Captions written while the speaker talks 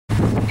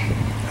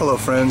Hello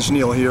friends,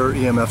 Neil here,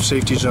 EMF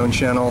Safety Zone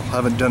channel.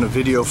 Haven't done a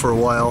video for a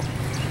while,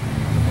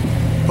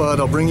 but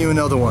I'll bring you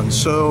another one.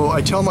 So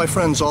I tell my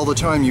friends all the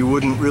time you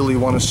wouldn't really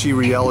want to see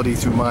reality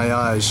through my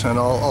eyes, and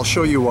I'll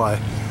show you why.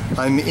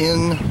 I'm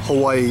in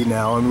Hawaii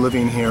now, I'm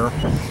living here,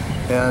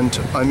 and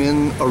I'm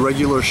in a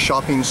regular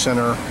shopping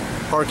center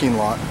parking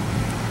lot.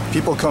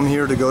 People come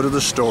here to go to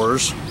the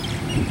stores.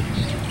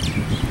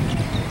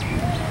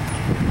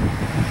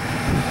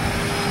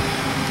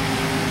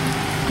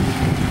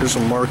 Here's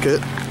a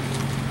market.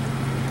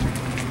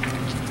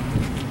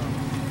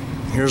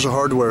 Here's a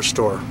hardware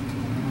store.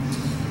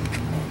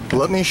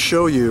 Let me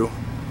show you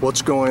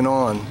what's going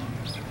on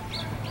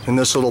in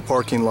this little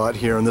parking lot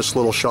here in this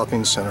little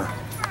shopping center.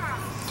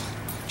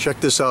 Check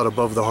this out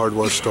above the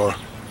hardware store.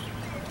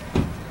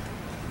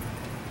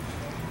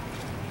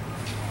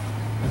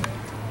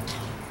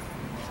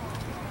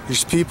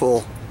 These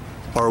people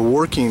are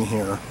working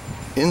here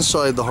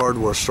inside the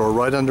hardware store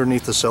right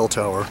underneath the cell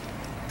tower.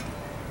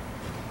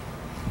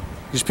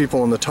 These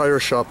people in the tire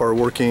shop are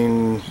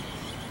working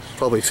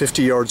probably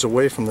 50 yards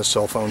away from the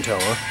cell phone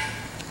tower.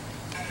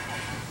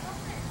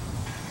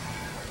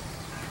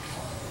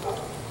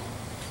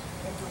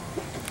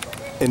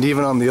 And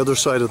even on the other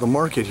side of the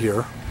market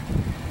here,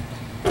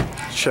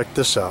 check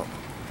this out.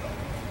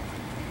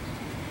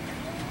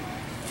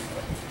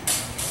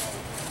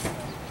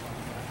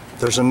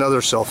 There's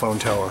another cell phone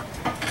tower.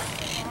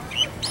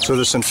 So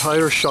this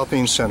entire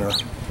shopping center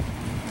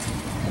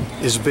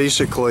is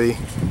basically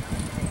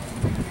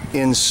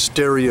in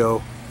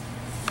stereo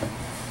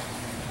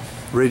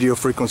radio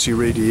frequency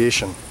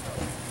radiation.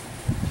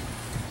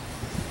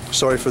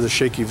 Sorry for the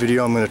shaky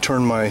video, I'm going to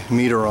turn my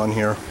meter on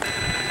here.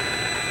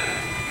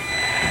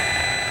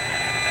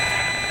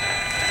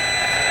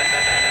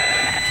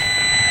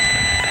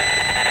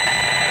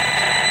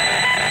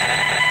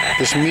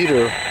 This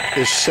meter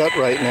is set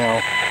right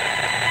now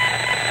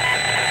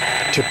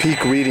to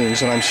peak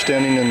readings, and I'm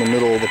standing in the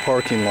middle of the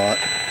parking lot,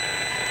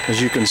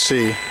 as you can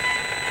see,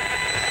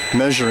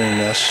 measuring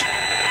this.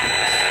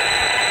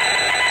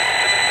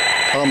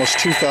 Almost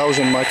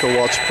 2,000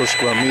 microwatts per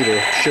square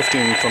meter,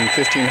 shifting from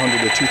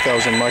 1,500 to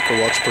 2,000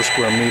 microwatts per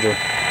square meter.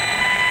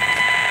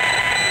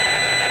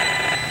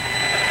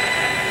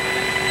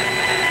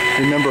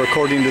 Remember,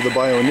 according to the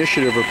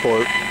Bioinitiative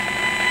report,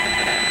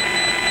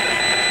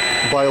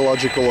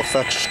 biological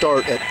effects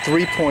start at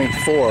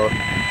 3.4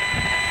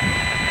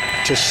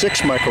 to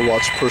 6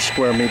 microwatts per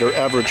square meter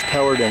average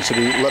power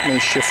density. Let me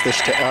shift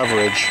this to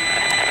average.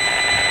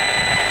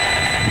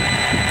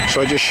 So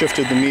I just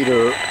shifted the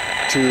meter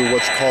to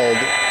what's called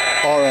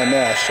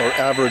RMS, or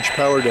average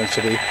power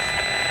density,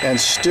 and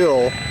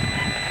still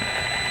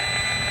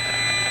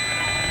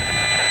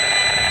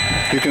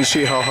you can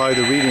see how high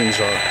the readings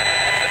are.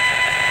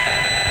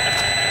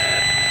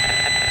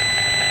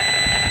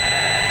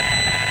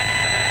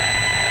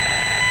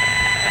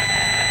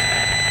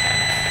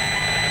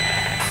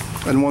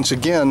 And once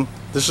again,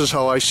 this is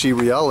how I see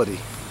reality.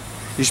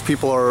 These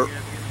people are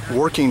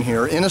working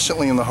here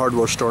innocently in the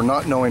hardware store,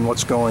 not knowing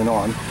what's going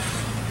on,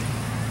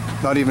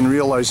 not even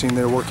realizing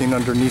they're working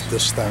underneath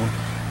this thing.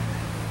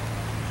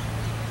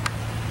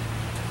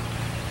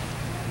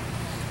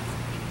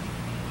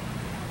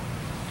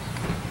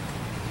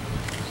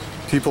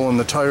 People in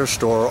the tire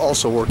store are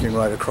also working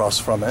right across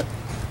from it.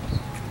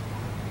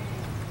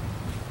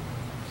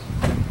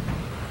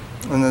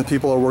 And then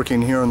people are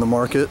working here in the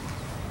market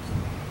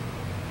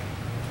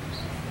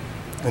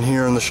and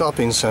here in the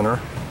shopping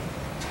center.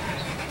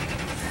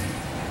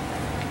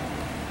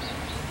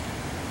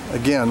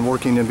 Again,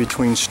 working in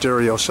between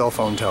stereo cell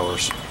phone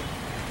towers.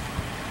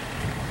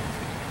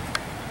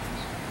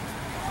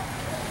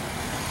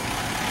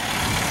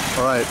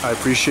 Alright, I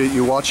appreciate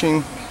you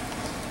watching.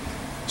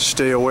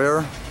 Stay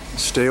aware,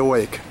 stay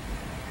awake.